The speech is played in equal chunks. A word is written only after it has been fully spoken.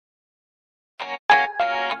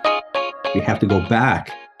We have to go back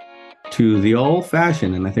to the old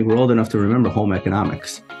fashioned, and I think we're old enough to remember home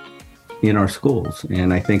economics in our schools.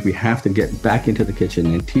 And I think we have to get back into the kitchen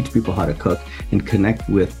and teach people how to cook and connect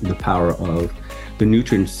with the power of the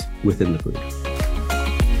nutrients within the food.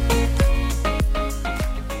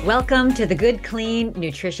 Welcome to the Good Clean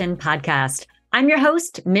Nutrition Podcast. I'm your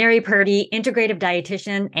host, Mary Purdy, integrative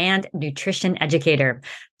dietitian and nutrition educator.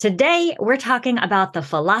 Today, we're talking about the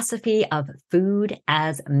philosophy of food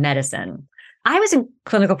as medicine. I was in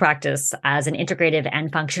clinical practice as an integrative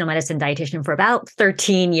and functional medicine dietitian for about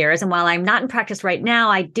 13 years. And while I'm not in practice right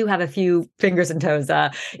now, I do have a few fingers and toes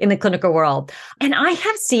in the clinical world. And I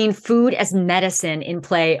have seen food as medicine in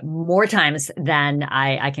play more times than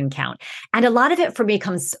I can count. And a lot of it for me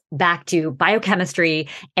comes back to biochemistry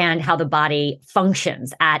and how the body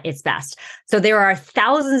functions at its best. So there are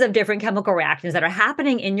thousands of different chemical reactions that are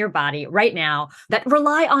happening in your body right now that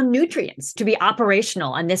rely on nutrients to be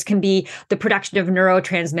operational. And this can be the production of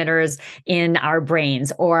neurotransmitters in our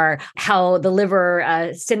brains, or how the liver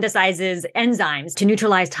synthesizes enzymes to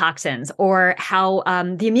neutralize toxins, or how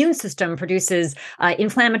the immune system produces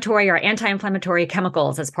inflammatory or anti-inflammatory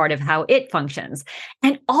chemicals as part of how it functions.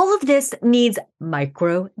 And all of this needs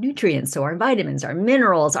micronutrients, so our vitamins, our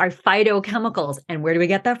minerals, our phytochemicals. And where do we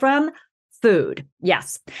get that from? Food.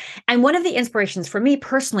 Yes. And one of the inspirations for me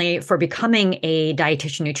personally for becoming a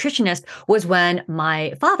dietitian nutritionist was when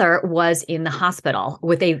my father was in the hospital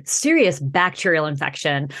with a serious bacterial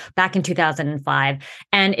infection back in 2005.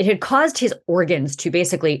 And it had caused his organs to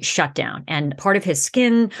basically shut down. And part of his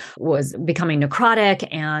skin was becoming necrotic.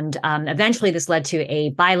 And eventually this led to a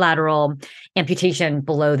bilateral amputation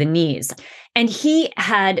below the knees. And he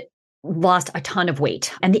had lost a ton of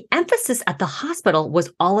weight. And the emphasis at the hospital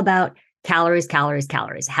was all about calories, calories,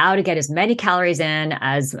 calories, how to get as many calories in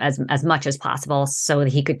as much as possible so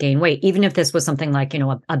that he could gain weight, even if this was something like,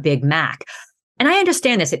 a Big Mac. And I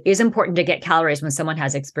understand this. It is important to get calories when someone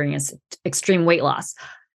has experienced extreme weight loss.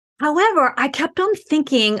 However, I kept on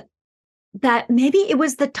thinking that maybe it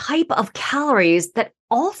was the type of calories that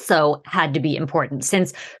also had to be important,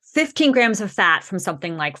 since 15 grams of fat from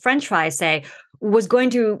something like French fries, say, was going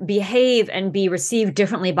to behave and be received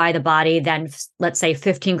differently by the body than, let's say,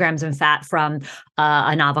 15 grams of fat from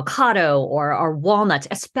an avocado or walnuts,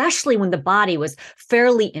 especially when the body was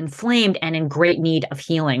fairly inflamed and in great need of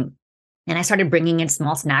healing. And I started bringing in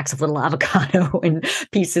small snacks of little avocado and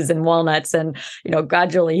pieces and walnuts, and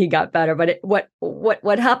gradually he got better. But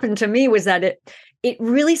what happened to me was that it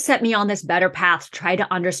really set me on this better path to try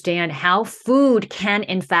to understand how food can,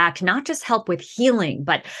 in fact, not just help with healing,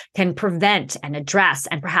 but can prevent and address,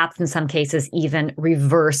 and perhaps in some cases even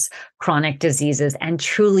reverse chronic diseases and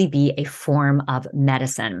truly be a form of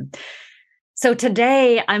medicine. So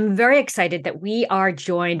today, I'm very excited that we are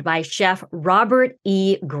joined by Chef Robert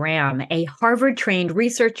E. Graham, a Harvard-trained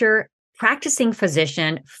researcher, practicing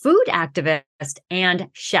physician, food activist, and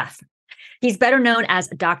chef. He's better known as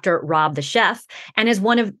Dr. Rob the Chef and is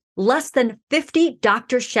one of less than 50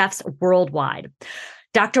 Dr. Chefs worldwide.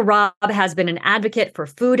 Dr. Rob has been an advocate for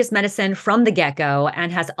food as medicine from the get-go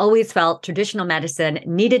and has always felt traditional medicine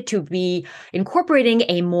needed to be incorporating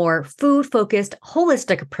a more food-focused,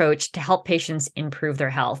 holistic approach to help patients improve their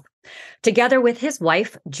health. Together with his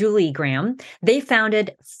wife, Julie Graham, they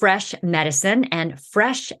founded Fresh Medicine and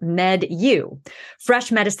Fresh Med U.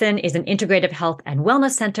 Fresh Medicine is an integrative health and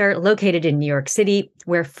wellness center located in New York City,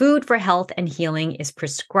 where food for health and healing is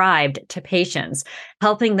prescribed to patients,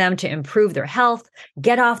 helping them to improve their health,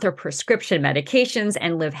 get off their prescription medications,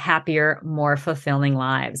 and live happier, more fulfilling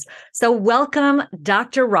lives. So welcome,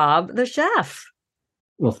 Dr. Rob the Chef.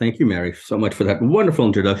 Well, thank you, Mary, so much for that wonderful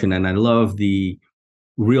introduction. And I love the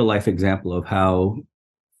real life example of how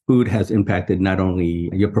food has impacted not only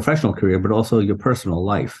your professional career, but also your personal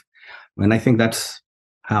life. And I think that's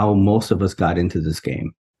how most of us got into this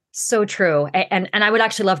game. So true. And I would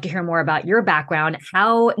actually love to hear more about your background.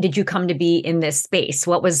 How did you come to be in this space?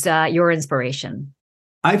 What was your inspiration?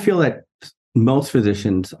 I feel that most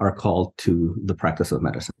physicians are called to the practice of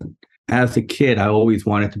medicine. As a kid, I always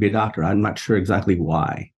wanted to be a doctor. I'm not sure exactly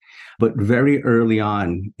why. But very early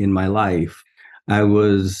on in my life, I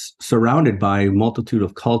was surrounded by a multitude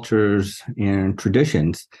of cultures and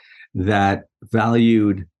traditions that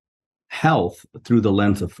valued health through the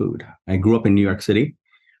lens of food. I grew up in New York City,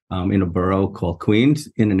 in a borough called Queens,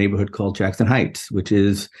 in a neighborhood called Jackson Heights, which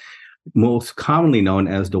is most commonly known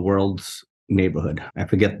as the world's neighborhood. I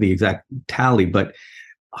forget the exact tally, but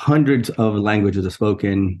hundreds of languages are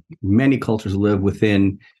spoken. Many cultures live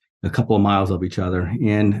within a couple of miles of each other.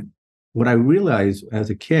 And what I realized as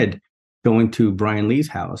a kid going to Brian Lee's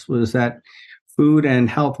house was that food and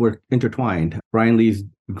health were intertwined. Brian Lee's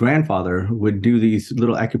grandfather would do these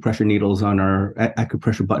little acupressure needles on our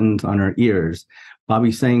acupressure buttons on our ears.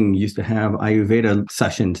 Bobby Singh used to have Ayurveda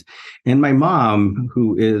sessions. And my mom,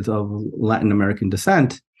 who is of Latin American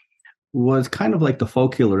descent, was kind of like the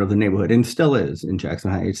folk healer of the neighborhood and still is in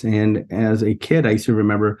Jackson Heights. And as a kid, I used to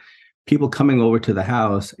remember people coming over to the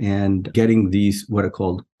house and getting these what are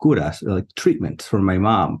called curas, like treatments for my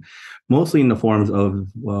mom, mostly in the forms of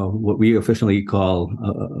what we affectionately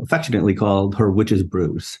called her witch's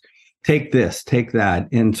brews. Take this, take that,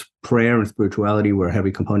 and prayer and spirituality were a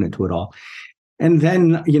heavy component to it all. And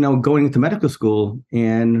then, going into medical school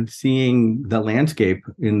and seeing the landscape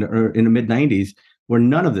in the mid 90s, where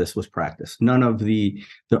none of this was practiced, none of the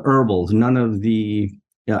herbals, none of the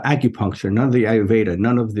acupuncture, none of the Ayurveda,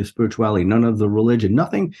 none of the spirituality, none of the religion,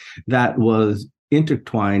 nothing that was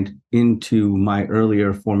intertwined into my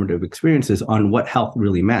earlier formative experiences on what health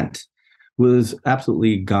really meant was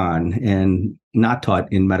absolutely gone and not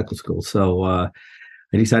taught in medical school. So I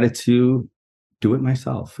decided to do it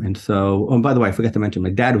myself. And so, oh, by the way, I forgot to mention, my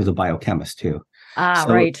dad was a biochemist too.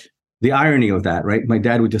 Right. The irony of that, right? My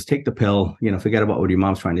dad would just take the pill, forget about what your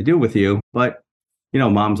mom's trying to do with you. But,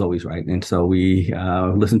 mom's always right. And so we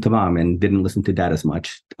listened to mom and didn't listen to dad as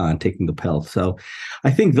much on taking the pill. So I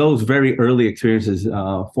think those very early experiences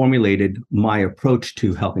formulated my approach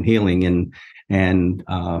to health and healing and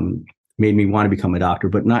made me want to become a doctor,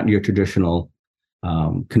 but not your traditional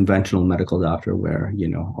conventional medical doctor where,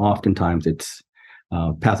 oftentimes it's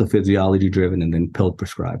pathophysiology driven and then pill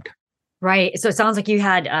prescribed. Right. So it sounds like you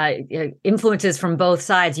had influences from both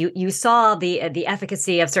sides. You saw the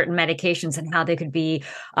efficacy of certain medications and how they could be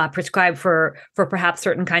prescribed for perhaps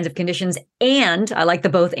certain kinds of conditions. And I like the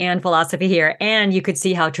both and philosophy here. And you could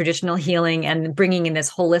see how traditional healing and bringing in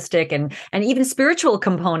this holistic and even spiritual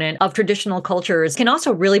component of traditional cultures can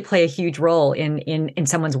also really play a huge role in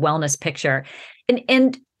someone's wellness picture.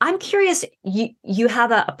 And I'm curious, you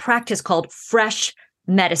have a practice called Fresh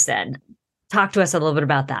Medicine. Talk to us a little bit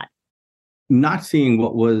about that. Not seeing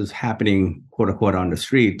what was happening, quote unquote, on the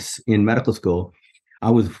streets in medical school,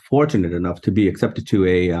 I was fortunate enough to be accepted to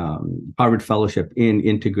a Harvard fellowship in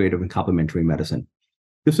integrative and complementary medicine.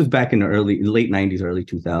 This was back in the late 90s, early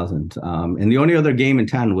 2000s. And the only other game in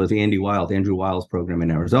town was Andrew Weil's program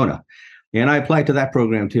in Arizona. And I applied to that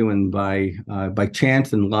program too. And by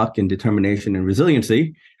chance and luck and determination and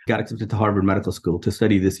resiliency, got accepted to Harvard Medical School to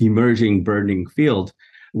study this emerging, burning field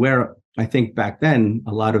where I think back then,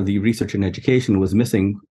 a lot of the research and education was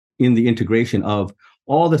missing in the integration of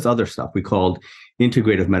all this other stuff we called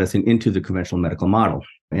integrative medicine into the conventional medical model.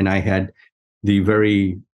 And I had the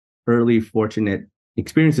very early fortunate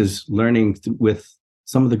experiences learning with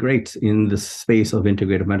some of the greats in the space of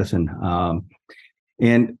integrative medicine.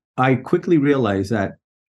 And I quickly realized that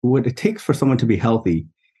what it takes for someone to be healthy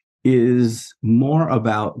is more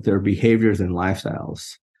about their behaviors and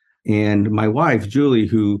lifestyles. And my wife, Julie,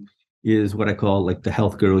 who is what I call like the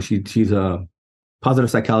health guru, she's a positive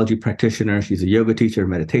psychology practitioner. She's a yoga teacher,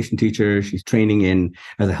 meditation teacher. She's training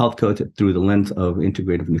as a health coach through the lens of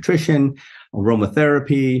integrative nutrition,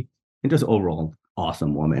 aromatherapy, and just overall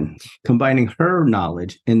awesome woman. Combining her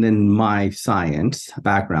knowledge and then my science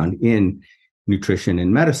background in nutrition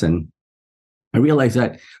and medicine, I realized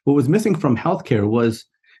that what was missing from healthcare was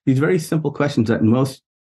these very simple questions that most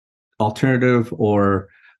alternative or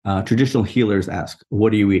traditional healers ask.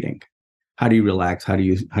 What are you eating? How do you relax? How do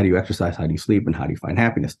you exercise? How do you sleep? And how do you find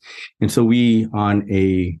happiness? And so we,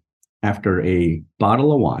 after a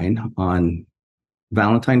bottle of wine on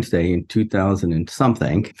Valentine's Day in 2000 and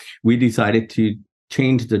something, we decided to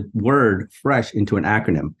change the word fresh into an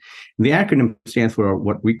acronym. The acronym stands for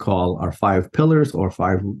what we call our 5 pillars or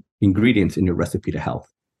 5 ingredients in your recipe to health.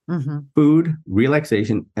 Mm-hmm. Food,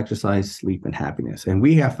 relaxation, exercise, sleep, and happiness. And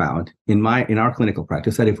we have found in our clinical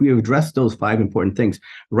practice that if we address those 5 important things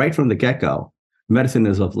right from the get-go, medicine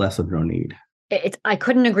is of less of no need. I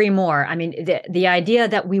couldn't agree more. I mean, the idea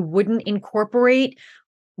that we wouldn't incorporate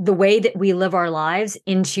the way that we live our lives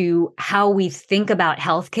into how we think about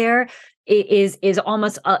healthcare is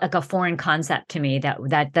almost like a foreign concept to me,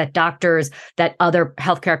 that doctors, that other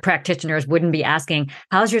healthcare practitioners wouldn't be asking,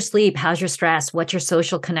 how's your sleep? How's your stress? What's your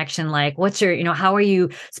social connection like? What's your, how are you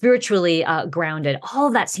spiritually grounded? All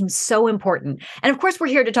of that seems so important. And of course, we're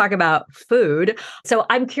here to talk about food. So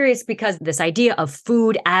I'm curious because this idea of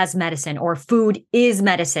food as medicine or food is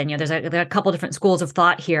medicine, there are a couple different schools of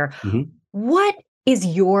thought here. Mm-hmm. What is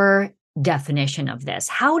your definition of this?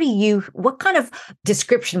 What kind of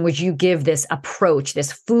description would you give this approach,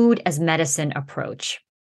 this food as medicine approach?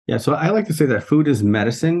 Yeah, so I like to say that food as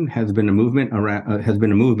medicine has been a movement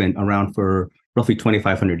around for roughly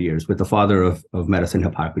 2,500 years with the father of medicine,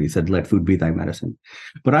 Hippocrates, said, let food be thy medicine.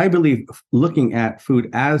 But I believe looking at food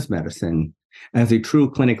as medicine, as a true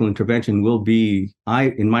clinical intervention will be,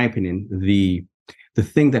 in my opinion, the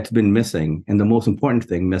thing that's been missing and the most important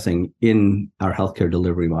thing missing in our healthcare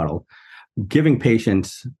delivery model, giving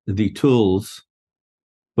patients the tools,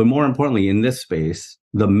 but more importantly, in this space,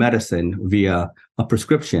 the medicine via a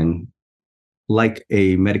prescription, like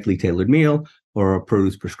a medically tailored meal or a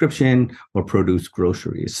produce prescription or produce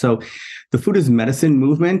groceries. So the food as medicine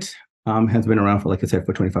movement has been around for, like I said,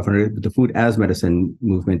 for 2,500. But the food as medicine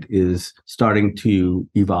movement is starting to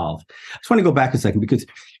evolve. I just want to go back a second because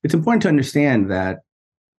it's important to understand that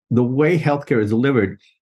the way healthcare is delivered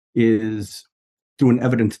is through an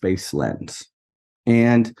evidence-based lens.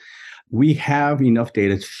 And we have enough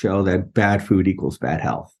data to show that bad food equals bad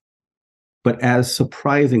health. But as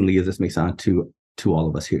surprisingly as this may sound to all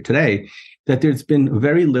of us here today, that there's been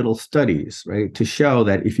very little studies, right, to show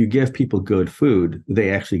that if you give people good food,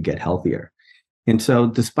 they actually get healthier. And so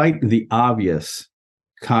despite the obvious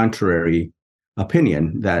contrary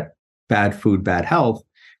opinion that bad food, bad health,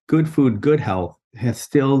 good food, good health has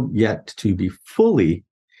still yet to be fully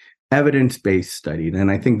evidence-based studied.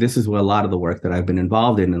 And I think this is what a lot of the work that I've been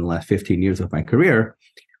involved in the last 15 years of my career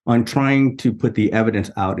on trying to put the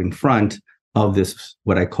evidence out in front of this,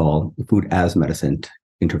 what I call food as medicine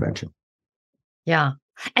intervention. Yeah.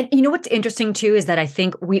 And you know what's interesting too is that I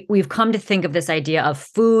think we've come to think of this idea of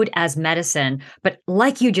food as medicine, but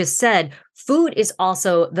like you just said, food is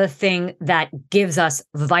also the thing that gives us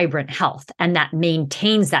vibrant health and that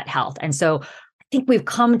maintains that health. And so I think we've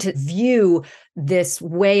come to view this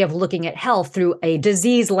way of looking at health through a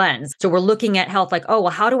disease lens. So we're looking at health like, oh,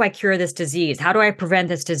 well, how do I cure this disease? How do I prevent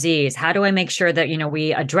this disease? How do I make sure that,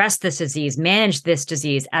 we address this disease, manage this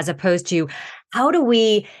disease, as opposed to how do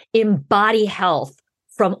we embody health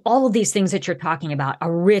from all of these things that you're talking about,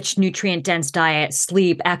 a rich, nutrient-dense diet,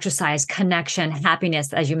 sleep, exercise, connection,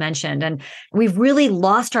 happiness, as you mentioned. And we've really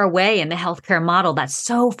lost our way in the healthcare model that's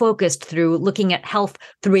so focused through looking at health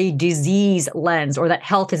through a disease lens, or that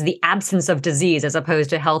health is the absence of disease as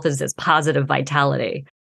opposed to health is this positive vitality.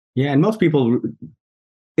 Yeah, and most people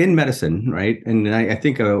in medicine, right? And I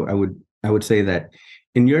think I would say that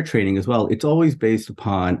in your training as well, it's always based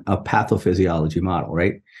upon a pathophysiology model,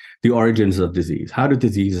 right? The origins of disease. How do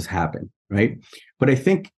diseases happen, right? But I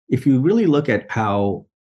think if you really look at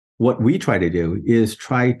what we try to do is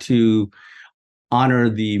try to honor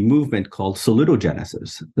the movement called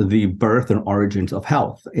salutogenesis, the birth and origins of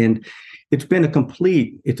health. And it's been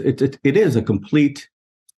it is a complete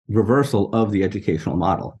reversal of the educational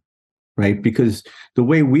model, right? Because the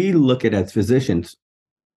way we look at it as physicians,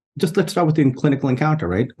 just let's start with the clinical encounter,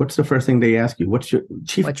 right? What's the first thing they ask you? What's your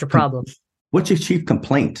problem? What's your chief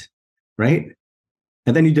complaint, right?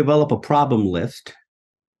 And then you develop a problem list,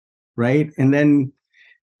 right? And then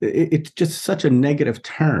it's just such a negative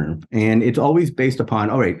term. And it's always based upon,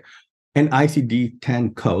 all right, and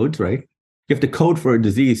ICD-10 codes, right? You have to code for a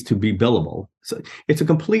disease to be billable. So it's a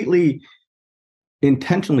completely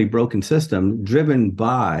intentionally broken system driven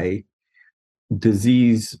by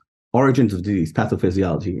origins of disease,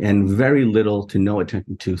 pathophysiology, and very little to no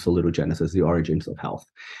attention to salutogenesis, the origins of health.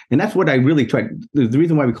 And that's what I really tried. The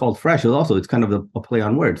reason why we call it fresh is also it's kind of a play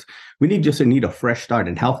on words. We need a fresh start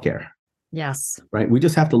in healthcare. Yes. Right. We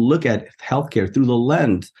just have to look at healthcare through the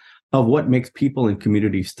lens of what makes people and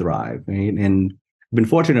communities thrive. Right? And I've been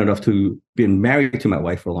fortunate enough to be married to my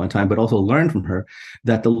wife for a long time, but also learn from her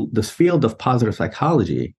that this field of positive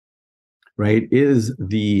psychology, right, is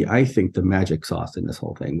I think the magic sauce in this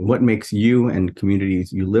whole thing. What makes you and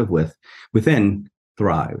communities you live within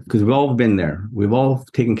thrive? Because we've all been there. We've all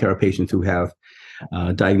taken care of patients who have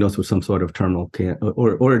diagnosed with some sort of terminal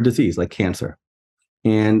or a disease like cancer.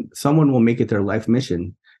 And someone will make it their life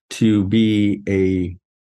mission to be a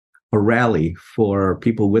rally for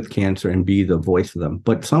people with cancer and be the voice for them.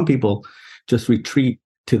 But some people just retreat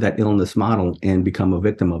to that illness model and become a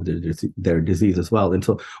victim of their disease as well. And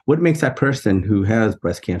so what makes that person who has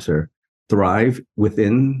breast cancer thrive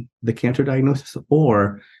within the cancer diagnosis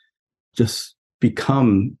or just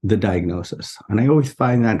become the diagnosis? And I always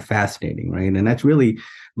find that fascinating, right? And that's really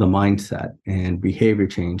the mindset and behavior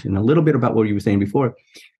change. And a little bit about what you were saying before,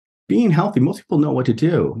 being healthy, most people know what to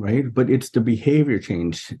do, right? But it's the behavior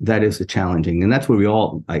change that is the challenging. And that's where we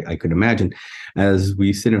all, I could imagine, as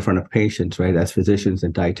we sit in front of patients, right, as physicians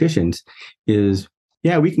and dietitians, is,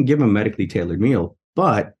 yeah, we can give them a medically tailored meal,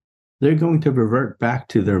 but they're going to revert back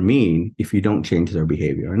to their mean if you don't change their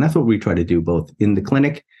behavior. And that's what we try to do both in the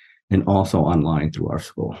clinic and also online through our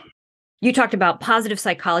school. You talked about positive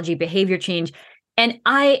psychology, behavior change. And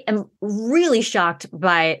I am really shocked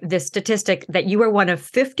by this statistic that you are one of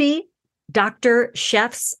 50 doctor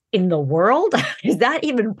chefs in the world. Is that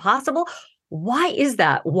even possible? Why is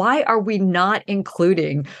that? Why are we not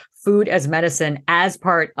including food as medicine as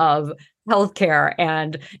part of healthcare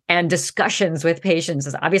and discussions with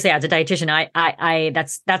patients? Obviously, as a dietitian, I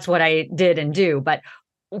that's what I did and do. But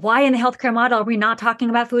why in the healthcare model are we not talking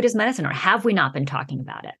about food as medicine, or have we not been talking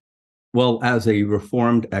about it? Well, as a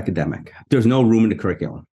reformed academic, there's no room in the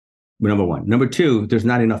curriculum, number one. Number two, there's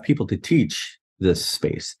not enough people to teach this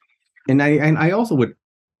space. And I also would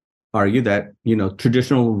argue that,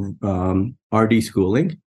 traditional RD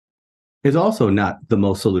schooling is also not the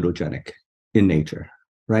most salutogenic in nature,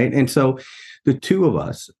 right? And so the two of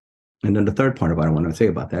us, and then the third part of what I want to say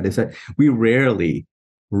about that is that we rarely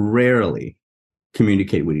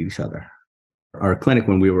communicate with each other. Our clinic,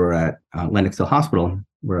 when we were at Lenox Hill Hospital,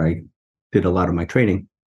 where I did a lot of my training,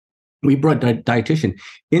 we brought dietitian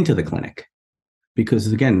into the clinic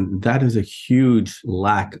because, again, that is a huge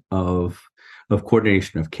lack of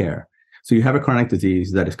coordination of care. So you have a chronic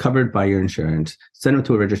disease that is covered by your insurance, send them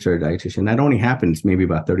to a registered dietitian. That only happens maybe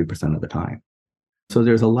about 30% of the time. So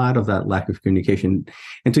there's a lot of that lack of communication.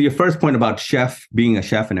 And to your first point about being a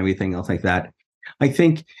chef and everything else like that, I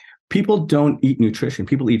think people don't eat nutrition.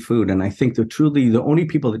 People eat food. And I think the only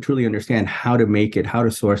people that truly understand how to make it, how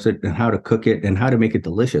to source it, and how to cook it, and how to make it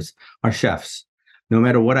delicious are chefs. No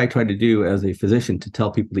matter what I try to do as a physician to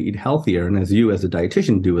tell people to eat healthier, and as you as a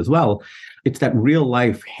dietitian do as well, it's that real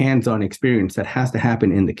life hands-on experience that has to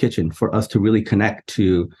happen in the kitchen for us to really connect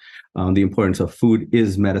to the importance of food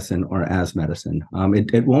is medicine or as medicine.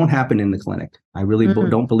 It won't happen in the clinic. I really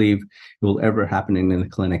don't believe it will ever happen in the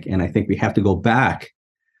clinic. And I think we have to go back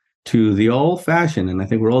to the old fashioned, and I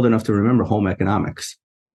think we're old enough to remember home economics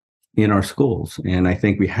in our schools. And I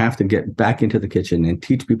think we have to get back into the kitchen and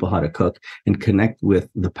teach people how to cook and connect with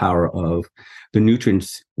the power of the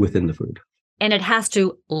nutrients within the food. And it has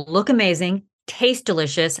to look amazing, taste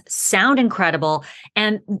delicious, sound incredible,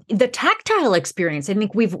 and the tactile experience. I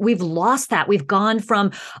think we've lost that. We've gone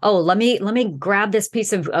from, let me grab this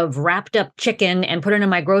piece of wrapped up chicken and put it in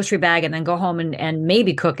my grocery bag and then go home and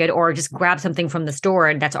maybe cook it, or just grab something from the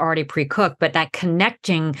store that's already pre-cooked. But that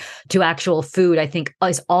connecting to actual food, I think,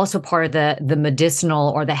 is also part of the medicinal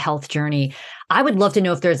or the health journey. I would love to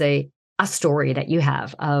know if there's a story that you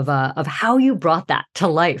have of how you brought that to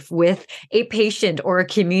life with a patient or a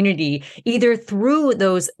community, either through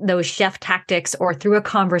those chef tactics or through a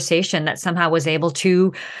conversation that somehow was able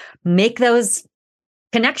to make those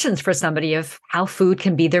connections for somebody of how food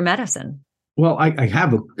can be their medicine. Well, I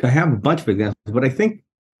have a bunch of examples, but I think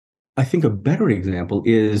a better example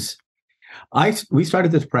is we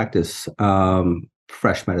started this practice,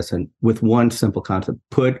 fresh medicine, with one simple concept: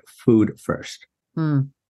 put food first.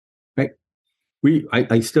 Right.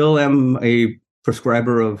 I still am a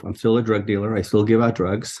prescriber I'm still a drug dealer. I still give out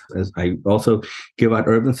drugs, as I also give out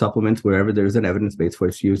herbs and supplements wherever there's an evidence base for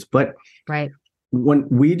its use. But when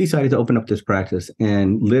we decided to open up this practice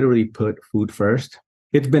and literally put food first,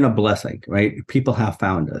 it's been a blessing, right? People have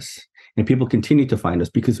found us, and people continue to find us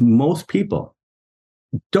because most people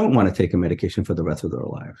don't want to take a medication for the rest of their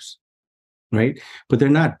lives, right? But they're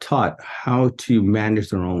not taught how to manage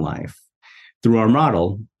their own life through our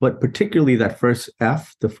model. But particularly that first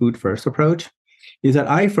F, the food first approach, is that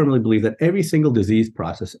I firmly believe that every single disease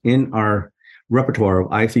process in our repertoire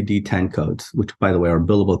of ICD-10 codes, which, by the way, are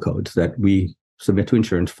billable codes that we submit to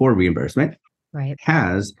insurance for reimbursement,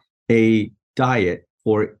 has a diet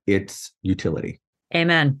for its utility.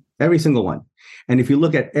 Amen. Every single one. And if you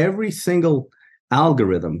look at every single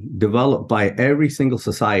algorithm developed by every single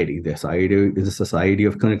society, the society is the Society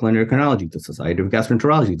of Clinical Endocrinology, the Society of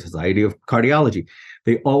Gastroenterology, the Society of Cardiology,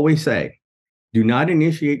 they always say, do not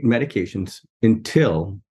initiate medications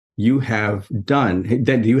until you have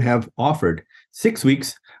offered 6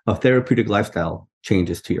 weeks of therapeutic lifestyle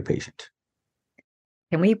changes to your patient.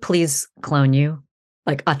 Can we please clone you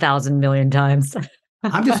like 1,000 million times?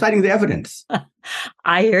 I'm just citing the evidence.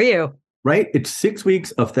 I hear you. Right? It's 6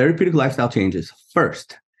 weeks of therapeutic lifestyle changes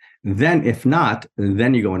first. Then, if not,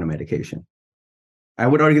 then you go into medication. I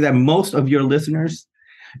would argue that most of your listeners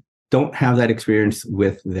don't have that experience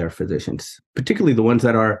with their physicians, particularly the ones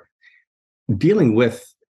that are dealing with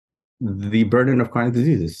the burden of chronic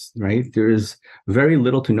diseases, right? There is very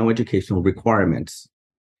little to no educational requirements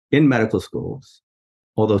in medical schools,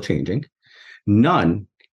 although changing, none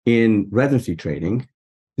in residency training,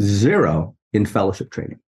 zero in fellowship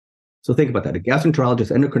training. So think about that. A gastroenterologist,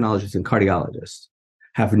 endocrinologist, and cardiologist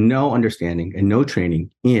have no understanding and no training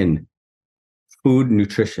in food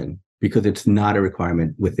nutrition because it's not a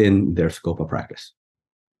requirement within their scope of practice.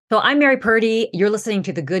 So I'm Mary Purdy. You're listening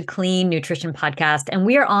to the Good Clean Nutrition Podcast, and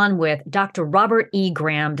we are on with Dr. Robert E.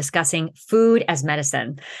 Graham discussing food as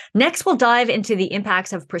medicine. Next, we'll dive into the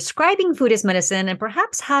impacts of prescribing food as medicine and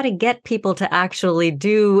perhaps how to get people to actually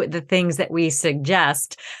do the things that we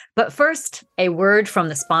suggest. But first, a word from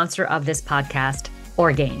the sponsor of this podcast,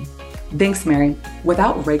 Orgain. Thanks, Mary.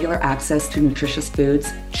 Without regular access to nutritious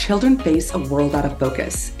foods, children face a world out of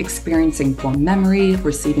focus, experiencing poor memory,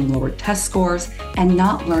 receiving lower test scores, and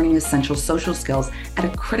not learning essential social skills at a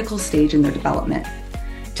critical stage in their development.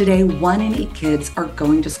 Today, 1 in 8 kids are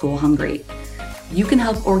going to school hungry. You can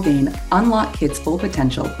help Orgain unlock kids' full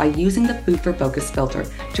potential by using the Food for Focus filter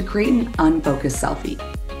to create an unfocused selfie.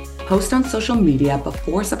 Post on social media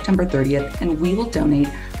before September 30th, and we will donate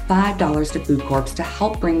 $5 to Food Corps to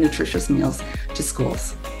help bring nutritious meals to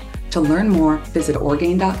schools. To learn more, visit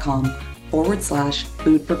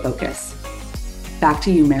Orgain.com/food for focus. Back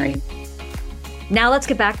to you, Mary. Now let's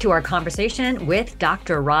get back to our conversation with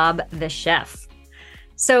Dr. Rob, the chef.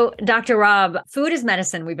 So, Dr. Rob, food is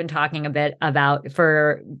medicine. We've been talking a bit about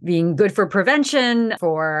for being good for prevention,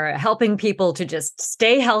 for helping people to just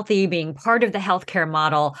stay healthy, being part of the healthcare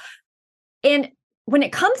model. And when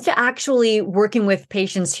it comes to actually working with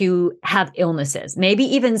patients who have illnesses, maybe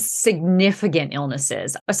even significant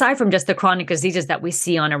illnesses, aside from just the chronic diseases that we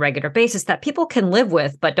see on a regular basis that people can live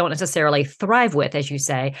with, but don't necessarily thrive with, as you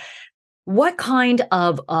say, what kind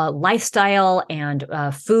of lifestyle and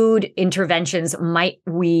food interventions might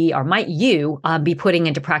you be putting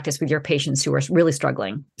into practice with your patients who are really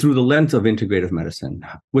struggling? Through the lens of integrative medicine,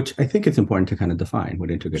 which I think it's important to kind of define what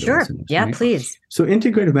integrative medicine is. Yeah, right? please. So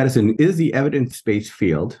integrative medicine is the evidence-based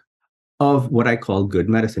field of what I call good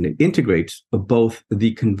medicine. It integrates both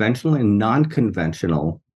the conventional and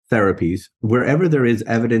non-conventional therapies wherever there is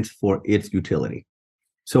evidence for its utility.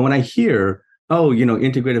 So when I hear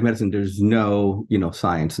integrative medicine, there's no,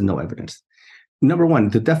 science and no evidence. Number one,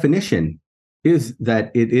 the definition is that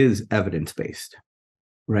it is evidence-based,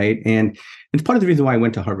 right? And it's part of the reason why I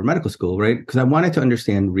went to Harvard Medical School, right? Because I wanted to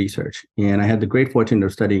understand research. And I had the great fortune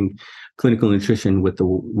of studying clinical nutrition with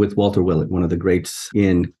Walter Willett, one of the greats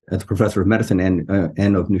as a professor of medicine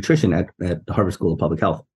and of nutrition at the Harvard School of Public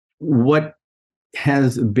Health. What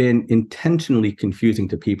has been intentionally confusing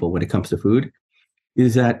to people when it comes to food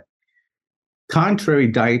is that contrary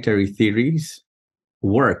dietary theories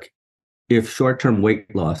work if short-term weight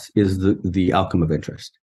loss is the outcome of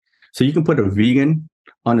interest. So you can put a vegan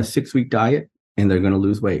on a 6-week diet and they're going to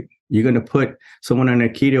lose weight. You're going to put someone on a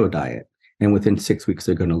keto diet and within 6 weeks,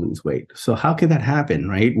 they're going to lose weight. So how can that happen,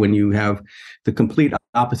 right? When you have the complete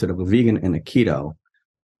opposite of a vegan and a keto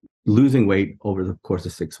losing weight over the course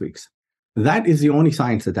of 6 weeks. That is the only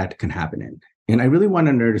science that can happen in. And I really want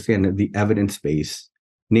to understand the evidence-based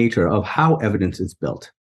nature of how evidence is built,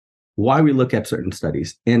 why we look at certain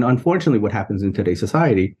studies. And unfortunately, what happens in today's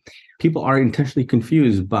society, people are intentionally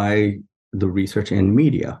confused by the research and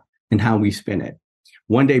media and how we spin it.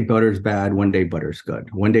 One day butter is bad, one day butter is good.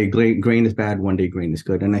 One day grain is bad, one day grain is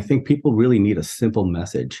good. And I think people really need a simple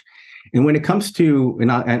message. And when it comes to,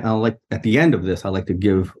 I'll like at the end of this, I like to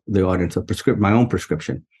give the audience my own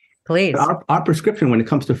prescription. Please. Our prescription when it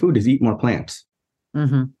comes to food is eat more plants.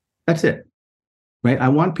 Mm-hmm. That's it. Right? I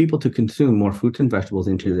want people to consume more fruits and vegetables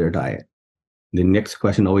into their diet. The next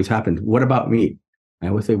question always happens, what about meat? I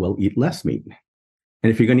always say, well, eat less meat.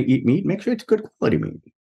 And if you're going to eat meat, make sure it's good quality meat.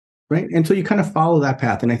 Right? And so you kind of follow that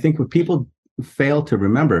path. And I think what people fail to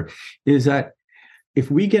remember is that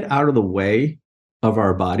if we get out of the way of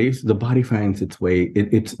our bodies, the body finds its way,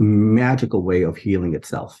 its magical way of healing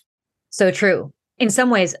itself. So true. In some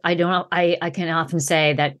ways, I can often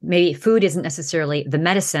say that maybe food isn't necessarily the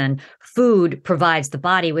medicine. Food provides the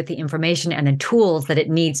body with the information and the tools that it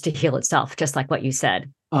needs to heal itself, just like what you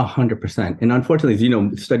said. 100%. And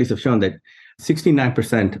unfortunately, studies have shown that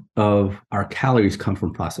 69% of our calories come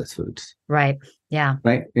from processed foods. Right. Yeah.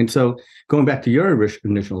 Right. And so going back to your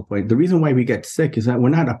initial point, the reason why we get sick is that we're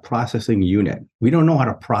not a processing unit. We don't know how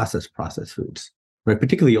to process processed foods. Right,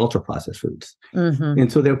 particularly ultra-processed foods. Mm-hmm.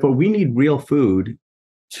 And so therefore, we need real food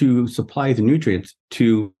to supply the nutrients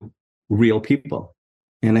to real people.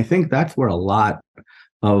 And I think that's where a lot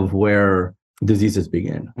of where diseases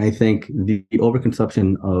begin. I think the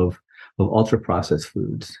overconsumption of ultra-processed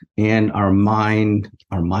foods and our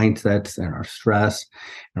mindsets and our stress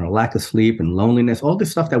and our lack of sleep and loneliness, all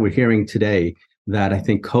this stuff that we're hearing today that I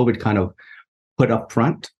think COVID kind of put up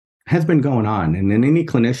front has been going on. And then any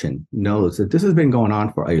clinician knows that this has been going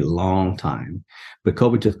on for a long time. But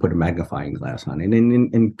COVID just put a magnifying glass on it.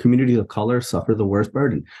 And in communities of color suffer the worst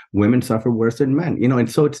burden. Women suffer worse than men.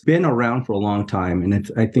 And so it's been around for a long time.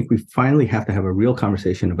 And I think we finally have to have a real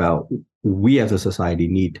conversation about we as a society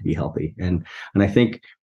need to be healthy. And I think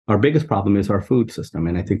our biggest problem is our food system.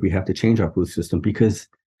 And I think we have to change our food system because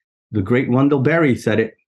the great Wendell Berry said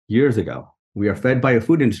it years ago. We are fed by a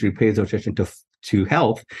food industry that pays no attention to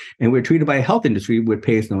health, and we're treated by a health industry which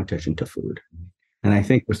pays no attention to food. And I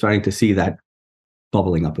think we're starting to see that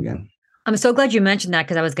bubbling up again. I'm so glad you mentioned that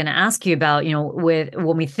because I was going to ask you about,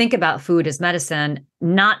 when we think about food as medicine,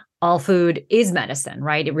 not all food is medicine,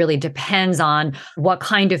 right? It really depends on what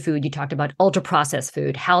kind of food. You talked about ultra-processed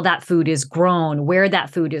food, how that food is grown, where that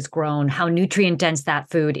food is grown, how nutrient dense that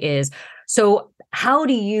food is. So how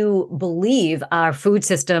do you believe our food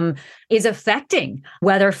system is affecting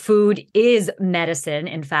whether food is medicine,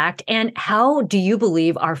 in fact? And how do you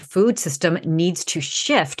believe our food system needs to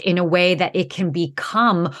shift in a way that it can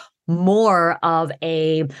become more of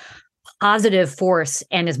a positive force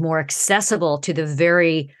and is more accessible to the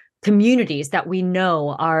very communities that we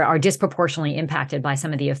know are disproportionately impacted by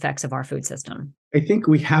some of the effects of our food system? I think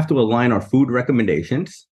we have to align our food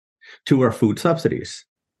recommendations to our food subsidies.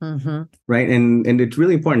 Mm-hmm. Right. And it's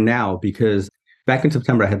really important now because back in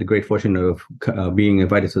September, I had the great fortune of being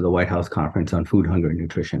invited to the White House Conference on Food, Hunger, and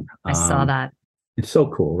Nutrition. I saw that. It's so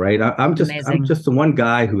cool, right? I'm just the one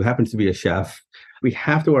guy who happens to be a chef. We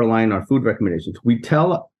have to align our food recommendations. We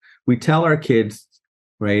tell our kids,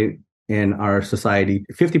 right, in our society,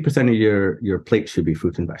 50% of your plate should be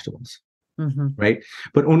fruits and vegetables, mm-hmm. right?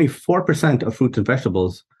 But only 4% of fruits and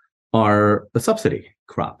vegetables are a subsidy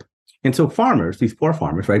crop. And so farmers, these poor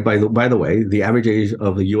farmers, right? By the way, the average age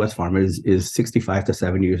of the U.S. farmers is 65 to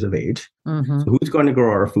 70 years of age. Mm-hmm. So who's going to grow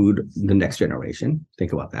our food the next generation?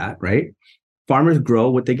 Think about that, right? Farmers grow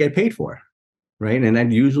what they get paid for, right? And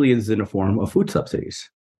that usually is in a form of food subsidies.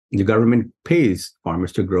 The government pays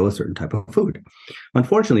farmers to grow a certain type of food.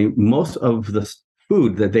 Unfortunately, most of the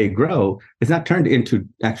food that they grow is not turned into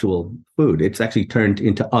actual food. It's actually turned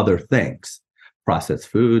into other things. Processed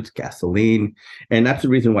foods, gasoline. And that's the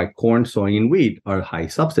reason why corn, soy, and wheat are high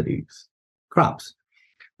subsidies crops.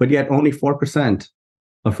 But yet only 4%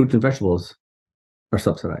 of fruits and vegetables are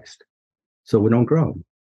subsidized. So we don't grow them,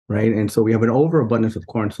 right? And so we have an overabundance of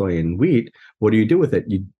corn, soy, and wheat. What do you do with it?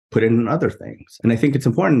 You put it in other things. And I think it's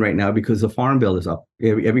important right now because the Farm Bill is up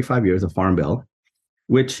every 5 years, a Farm Bill,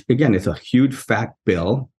 which again, is a huge fat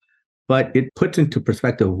bill. But it puts into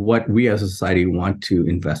perspective what we as a society want to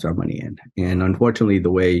invest our money in. And unfortunately,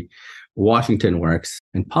 the way Washington works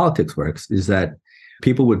and politics works is that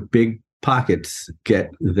people with big pockets get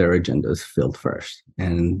their agendas filled first,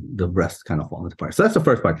 and the rest kind of fall into place. So that's the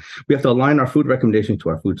first part. We have to align our food recommendations to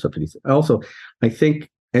our food subsidies. Also, I think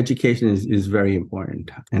education is very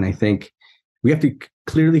important. And I think we have to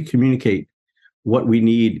clearly communicate what we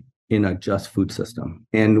need in a just food system.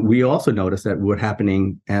 And we also notice that what's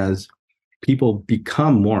happening as people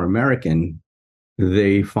become more American,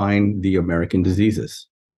 they find the American diseases.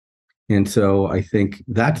 And so I think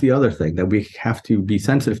that's the other thing, that we have to be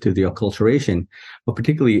sensitive to the acculturation of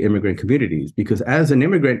particularly immigrant communities, because as an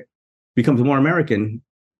immigrant becomes more American,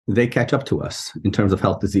 they catch up to us in terms of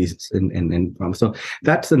health diseases. And so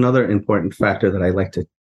that's another important factor that I like to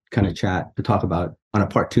kind of talk about on a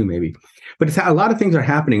part 2 maybe. But it's a lot of things are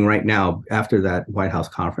happening right now after that White House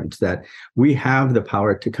conference that we have the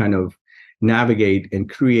power to kind of navigate and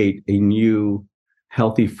create a new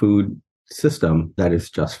healthy food system that is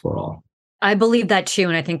just for all. I believe that too.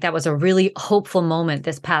 And I think that was a really hopeful moment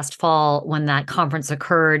this past fall when that conference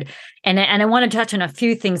occurred. And I want to touch on a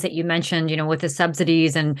few things that you mentioned, with the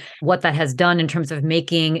subsidies and what that has done in terms of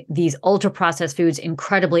making these ultra processed foods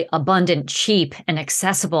incredibly abundant, cheap, and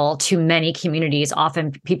accessible to many communities,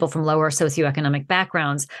 often people from lower socioeconomic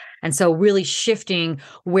backgrounds. And so really shifting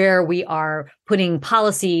where we are putting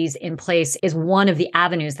policies in place is one of the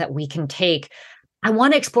avenues that we can take. I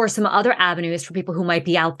want to explore some other avenues for people who might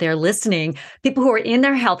be out there listening, people who are in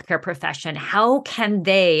their healthcare profession. How can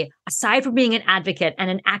they, aside from being an advocate and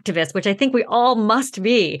an activist, which I think we all must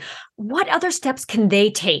be, what other steps can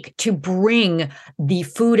they take to bring the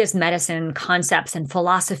food as medicine concepts and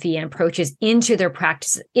philosophy and approaches into their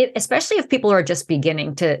practice, especially if people are just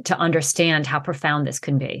beginning to understand how profound this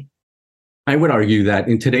can be? I would argue that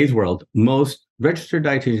in today's world, most registered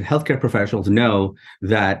dietitians, healthcare professionals know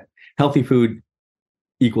that healthy food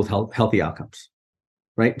equals healthy outcomes,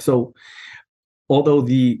 right? So although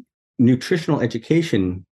the nutritional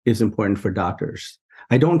education is important for doctors,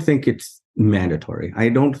 I don't think it's mandatory.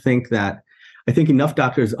 I think enough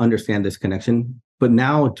doctors understand this connection but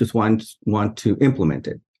now just want to implement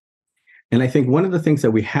it. And I think one of the things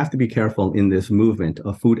that we have to be careful in this movement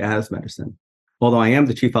of food as medicine, although I am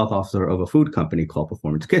the chief health officer of a food company called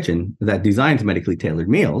Performance Kitchen that designs medically tailored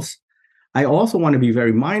meals, I also want to be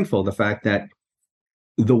very mindful of the fact that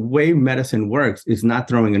the way medicine works is not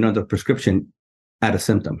throwing another prescription at a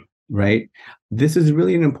symptom, right? This is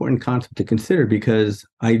really an important concept to consider because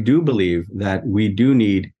I do believe that we do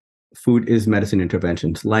need food is medicine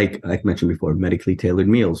interventions, like mentioned before, medically tailored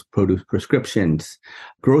meals, produce prescriptions,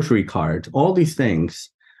 grocery cards. All these things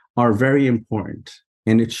are very important,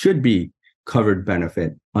 and it should be covered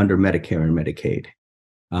benefit under Medicare and Medicaid.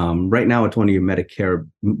 Right now, it's only a Medicare.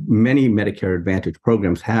 Many Medicare Advantage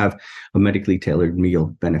programs have a medically tailored meal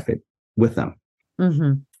benefit with them.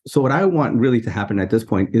 Mm-hmm. So what I want really to happen at this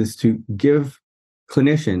point is to give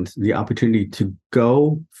clinicians the opportunity to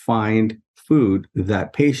go find food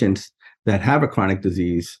that patients that have a chronic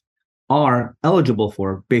disease are eligible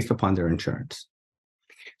for based upon their insurance.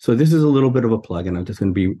 So this is a little bit of a plug, and I'm just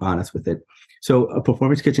going to be honest with it. So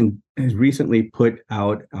Performance Kitchen has recently put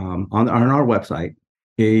out on our website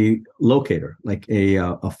a locator, like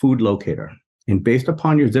a food locator. And based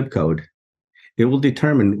upon your zip code, it will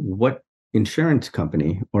determine what insurance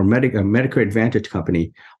company or Medicare Advantage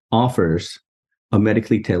company offers a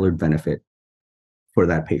medically tailored benefit for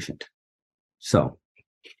that patient. So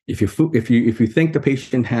if you think the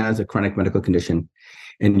patient has a chronic medical condition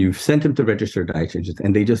and you've sent them to registered dietitians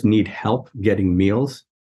and they just need help getting meals,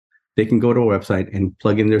 they can go to our website and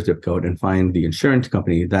plug in their zip code and find the insurance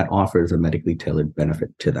company that offers a medically tailored benefit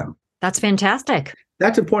to them. That's fantastic.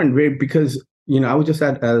 That's important, Ray, because I was just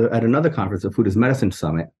at another conference, the Food is Medicine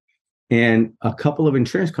Summit, and a couple of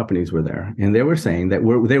insurance companies were there, and they were saying that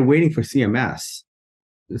they're waiting for CMS,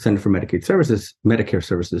 the Center for Medicare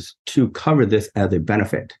Services, to cover this as a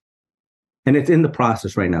benefit. And it's in the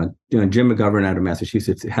process right now. Jim McGovern out of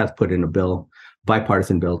Massachusetts has put in a bill,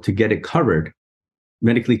 bipartisan bill, to get it covered,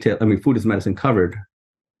 food is medicine covered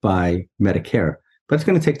by Medicare, but it's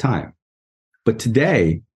going to take time. But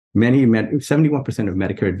today, 71% of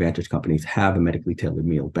Medicare Advantage companies have a medically tailored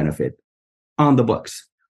meal benefit on the books.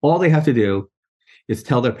 All they have to do is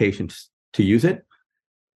tell their patients to use it.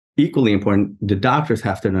 Equally important, the doctors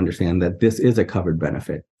have to understand that this is a covered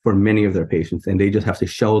benefit for many of their patients, and they just have to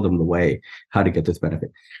show them the way how to get this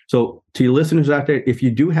benefit. So to your listeners out there, if you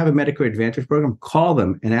do have a Medicare Advantage program, call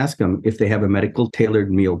them and ask them if they have a medical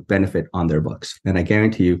tailored meal benefit on their books. And I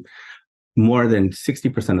guarantee you, more than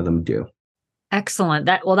 60% of them do. Excellent.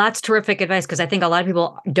 That's terrific advice, because I think a lot of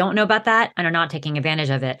people don't know about that and are not taking advantage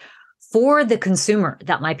of it. For the consumer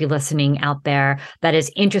that might be listening out there that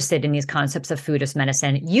is interested in these concepts of food as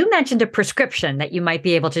medicine, you mentioned a prescription that you might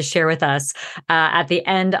be able to share with us at the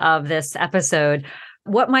end of this episode.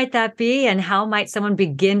 What might that be, and how might someone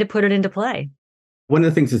begin to put it into play? One of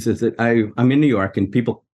the things is that I'm in New York and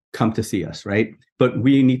people come to see us, right? But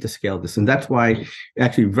we need to scale this. And that's why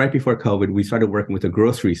actually right before COVID, we started working with a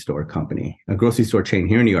grocery store company, a grocery store chain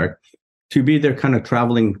here in New York, to be their kind of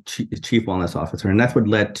traveling chief wellness officer. And that's what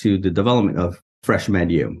led to the development of Fresh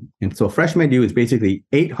Med-U. And so Fresh Med-U is basically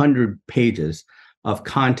 800 pages of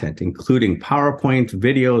content, including PowerPoints,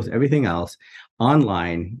 videos, everything else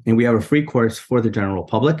online. And we have a free course for the general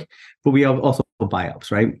public, but we have also buy-ups,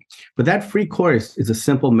 right? But that free course is a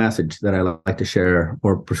simple message that I like to share,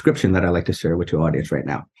 or prescription that I like to share with your audience right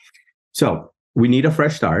now. So we need a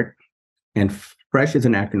fresh start, and FRESH is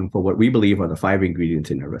an acronym for what we believe are the 5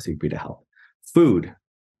 ingredients in a recipe to health. Food.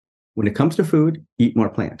 When it comes to food, eat more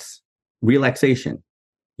plants. Relaxation.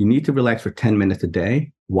 You need to relax for 10 minutes a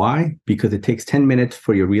day. Why? Because it takes 10 minutes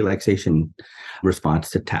for your relaxation response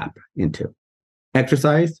to tap into.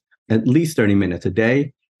 Exercise, at least 30 minutes a day.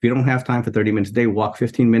 If you don't have time for 30 minutes a day, walk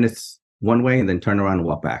 15 minutes one way and then turn around and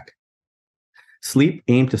walk back. Sleep,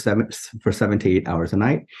 aim for 7 to 8 hours a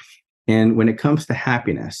night. And when it comes to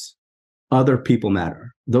happiness, other people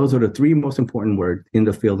matter. Those are the 3 most important words in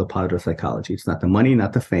the field of positive psychology. It's not the money,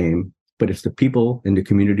 not the fame, but it's the people and the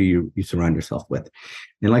community you surround yourself with.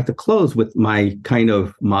 And I'd like to close with my kind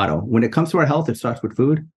of motto. When it comes to our health, it starts with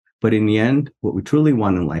food. But in the end, what we truly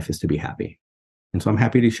want in life is to be happy. And so I'm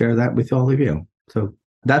happy to share that with all of you. So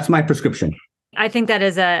that's my prescription. I think that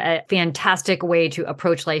is a fantastic way to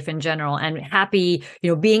approach life in general. And happy,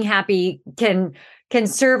 being happy can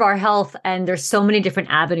serve our health. And there's so many different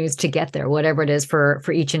avenues to get there. Whatever it is for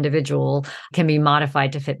each individual can be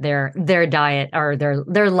modified to fit their diet or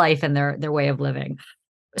their life and their way of living.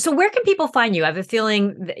 So where can people find you? I have a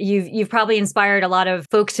feeling that you've probably inspired a lot of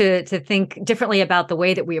folks to think differently about the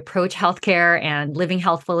way that we approach healthcare and living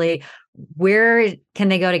healthfully. Where can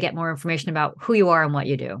they go to get more information about who you are and what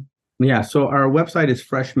you do? Yeah, so our website is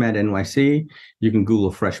FreshMed NYC. You can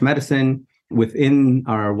Google Fresh Medicine. Within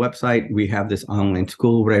our website, we have this online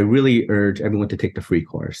school where I really urge everyone to take the free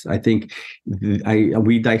course. I think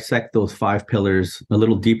we dissect those 5 pillars a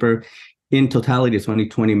little deeper. In totality, it's only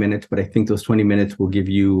 20 minutes, but I think those 20 minutes will give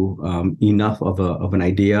you enough of an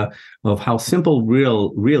idea of how simple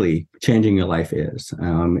really changing your life is.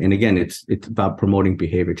 And again, it's about promoting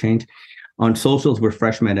behavior change. On socials, we're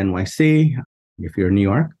FreshMed NYC. If you're in New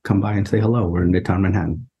York, come by and say hello. We're in Midtown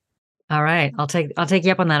Manhattan. All right. I'll take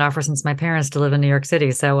you up on that offer since my parents still live in New York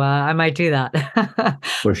City. So I might do that.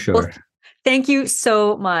 For sure. Well, thank you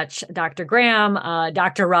so much, Dr. Graham,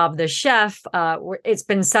 Dr. Rob, the chef. It's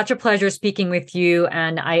been such a pleasure speaking with you.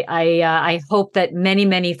 And I hope that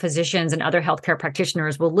many physicians and other healthcare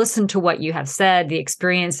practitioners will listen to what you have said, the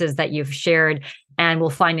experiences that you've shared, and will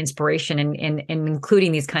find inspiration in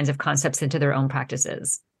including these kinds of concepts into their own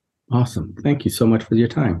practices. Awesome. Thank you so much for your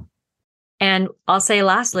time. And I'll say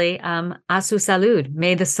lastly, a su salud.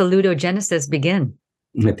 May the saludogenesis begin.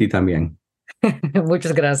 A ti también.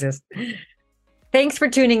 Muchas gracias. Thanks for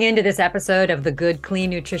tuning in to this episode of the Good Clean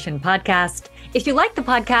Nutrition Podcast. If you like the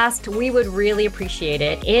podcast, we would really appreciate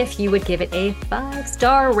it if you would give it a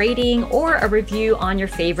 5-star rating or a review on your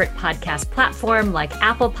favorite podcast platform like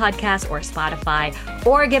Apple Podcasts or Spotify,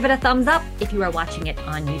 or give it a thumbs up if you are watching it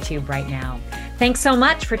on YouTube right now. Thanks so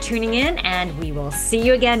much for tuning in, and we will see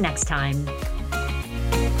you again next time.